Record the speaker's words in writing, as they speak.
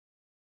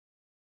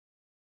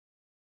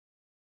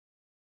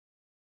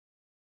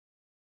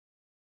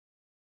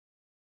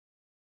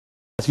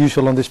As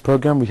usual on this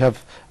program, we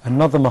have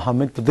another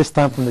Mohammed, but this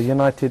time from the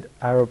United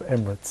Arab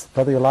Emirates.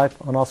 Brother, you're live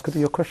on Ask Huda.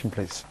 Your question,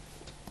 please.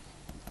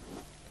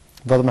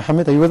 Brother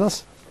Mohammed, are you with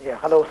us? Yeah,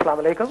 hello,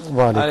 assalamu alaikum.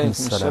 Wa alaikum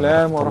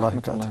salam wa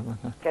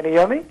rahmatullahi. Can you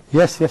hear me?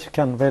 Yes, yes, you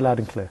can. Very loud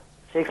and clear.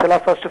 Sheikh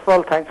Saleh, first of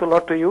all, thanks a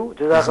lot to you.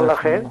 Jazakallah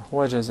khair.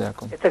 Wa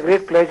jazakum. It's a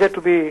great pleasure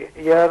to be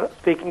here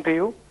speaking to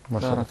you.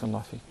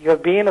 Barakallah fi. You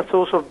have been a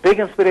source of big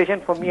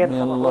inspiration for me and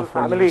for my whole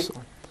family.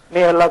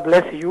 May Allah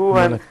bless you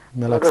and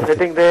for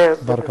sitting there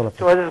with this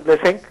choice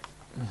blessing,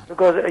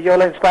 because you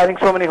are inspiring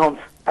so many homes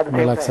at the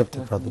same time.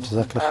 Accepted, brother.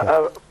 Jazakallah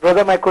khair.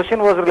 Brother, my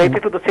question was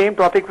related to the same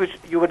topic which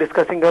you were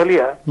discussing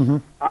earlier.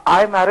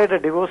 I married a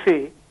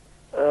divorcee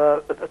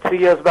 3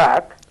 years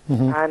back,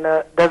 and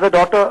there's a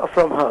daughter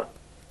from her.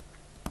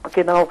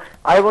 Okay, now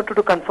I wanted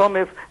to confirm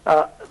if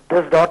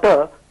this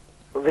daughter,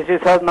 which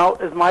is her now,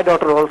 is my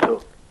daughter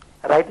also.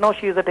 Right now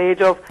she is at the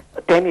age of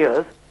 10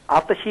 years.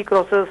 After she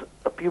crosses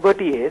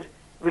puberty age,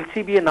 will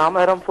she be a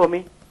Namaharam for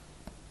me?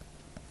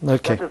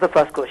 Okay. That is the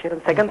first question.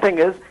 And second thing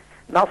is,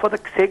 now for the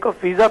sake of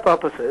visa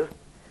purposes,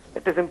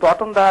 it is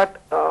important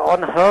that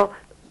on her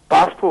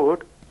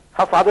passport,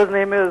 her father's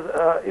name is,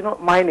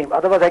 my name.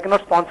 Otherwise, I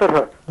cannot sponsor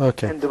her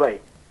in Dubai.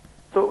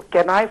 So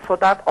can I, for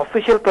that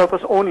official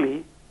purpose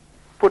only,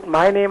 put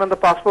my name on the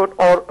passport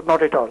or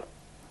not at all?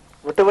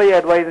 Whatever you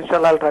advise,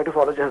 inshallah, I'll try to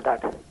follow just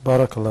that.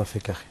 Barakallah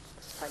fiqh.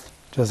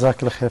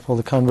 Jazakallah khair for all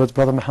the kind words.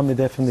 Brother Mohammed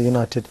there from the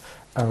United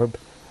Arab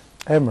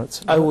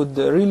Emirates. I would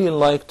really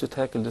like to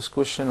tackle this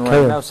question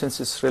right now,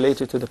 since it's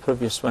related to the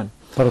previous one.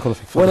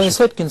 When I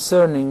said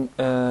concerning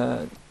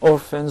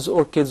orphans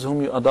or kids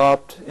whom you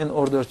adopt in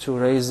order to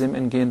raise them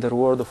and gain the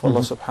reward of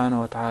Allah subhanahu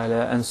wa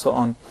ta'ala and so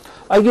on,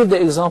 I give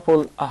the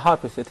example, a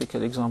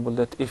hypothetical example,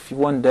 that if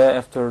one day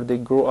after they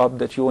grow up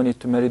that you wanted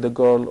to marry the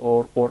girl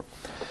or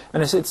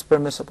and I said it's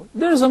permissible.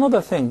 There is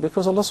another thing,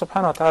 because Allah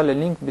subhanahu wa ta'ala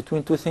linked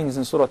between two things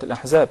in Surah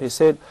Al-Ahzab. He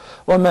said,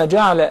 وَمَا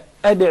جَعَلَ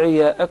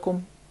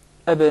أَدْعِيَاءَكُمْ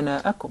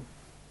أَبْنَاءَكُمْ,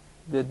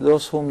 that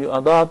those whom you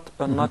adopt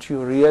are not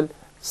your real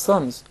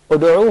sons.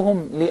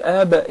 وَدَعُوهُمْ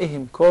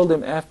لِآبَائِهِمْ, call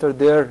them after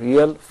their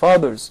real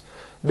fathers.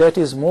 That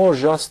is more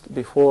just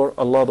before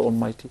Allah the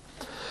Almighty.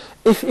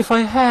 If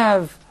I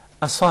have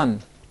a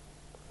son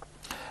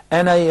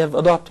and I have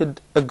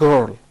adopted a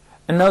girl,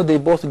 and now they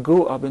both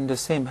grew up in the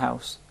same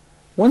house,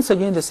 once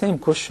again the same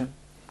question,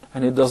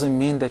 and it doesn't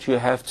mean that you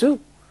have to.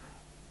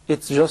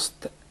 It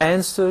just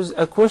answers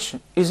a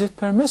question. Is it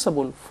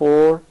permissible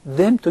for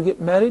them to get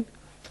married?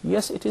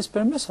 Yes, it is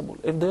permissible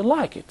if they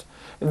like it.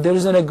 If there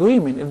is an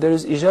agreement, if there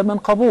is ijab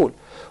and qabul,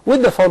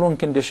 with the following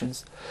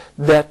conditions: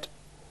 that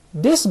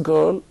this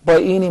girl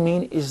by any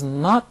means is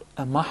not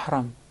a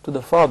mahram to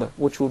the father,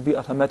 which will be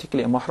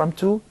automatically a mahram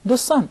to the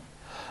son.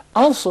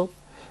 Also,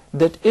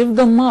 that if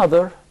the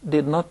mother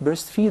did not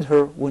breastfeed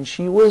her when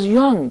she was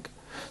young,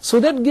 so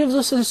that gives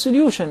us a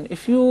solution.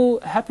 If you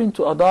happen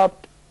to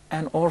adopt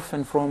an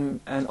orphan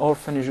from an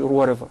orphanage or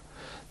whatever,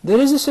 there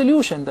is a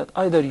solution that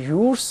either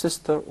your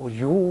sister or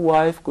your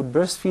wife could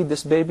breastfeed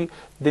this baby.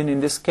 Then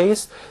in this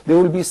case, they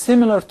will be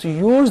similar to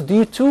yours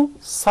due to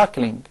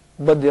suckling,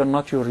 but they are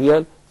not your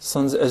real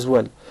sons as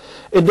well.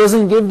 It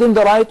doesn't give them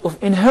the right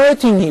of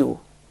inheriting you.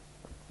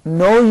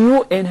 No,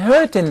 you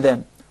inheriting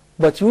them,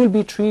 but you will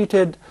be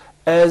treated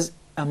as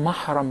a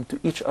mahram to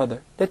each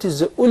other. That is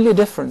the only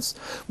difference.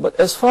 But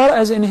as far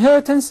as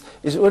inheritance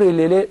is only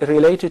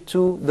related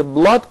to the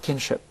blood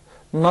kinship,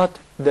 not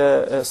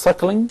the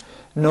suckling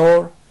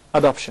nor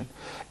adoption.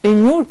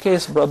 In your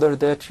case, brother,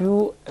 that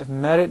you have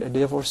married a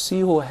divorcee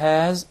who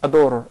has a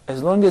daughter,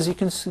 as long as you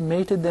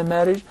consummated the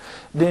marriage,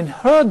 then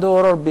her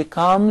daughter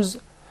becomes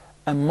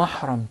a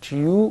mahram to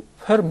you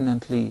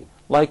permanently,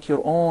 like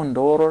your own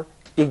daughter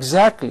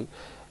exactly.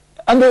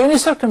 Under any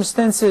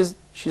circumstances,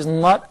 she's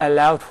not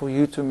allowed for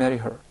you to marry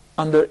her,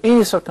 under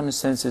any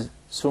circumstances,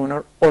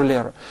 sooner or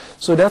later.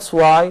 So that's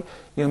why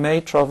you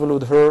may travel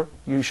with her,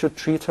 you should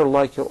treat her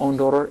like your own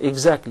daughter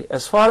exactly.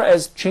 As far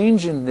as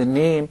changing the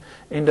name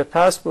in the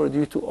passport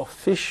due to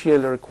official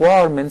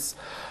requirements,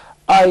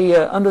 I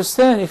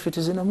understand if it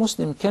is in a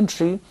Muslim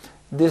country,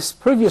 this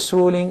previous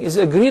ruling is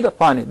agreed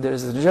upon it. There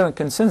is a general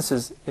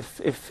consensus.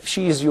 If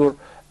she is your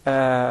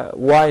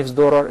wife's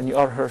daughter and you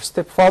are her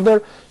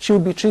stepfather, she will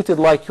be treated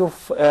like your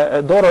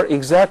daughter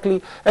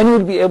exactly, and you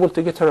will be able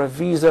to get her a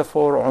visa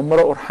for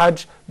Umrah or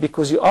Hajj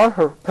because you are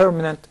her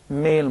permanent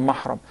male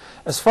mahram.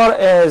 As far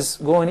as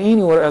going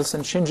anywhere else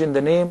and changing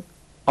the name,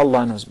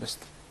 Allah knows best.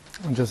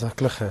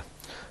 Jazakallah khair.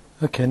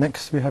 Okay,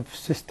 next we have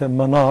Sister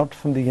Manard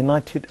from the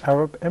United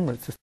Arab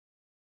Emirates.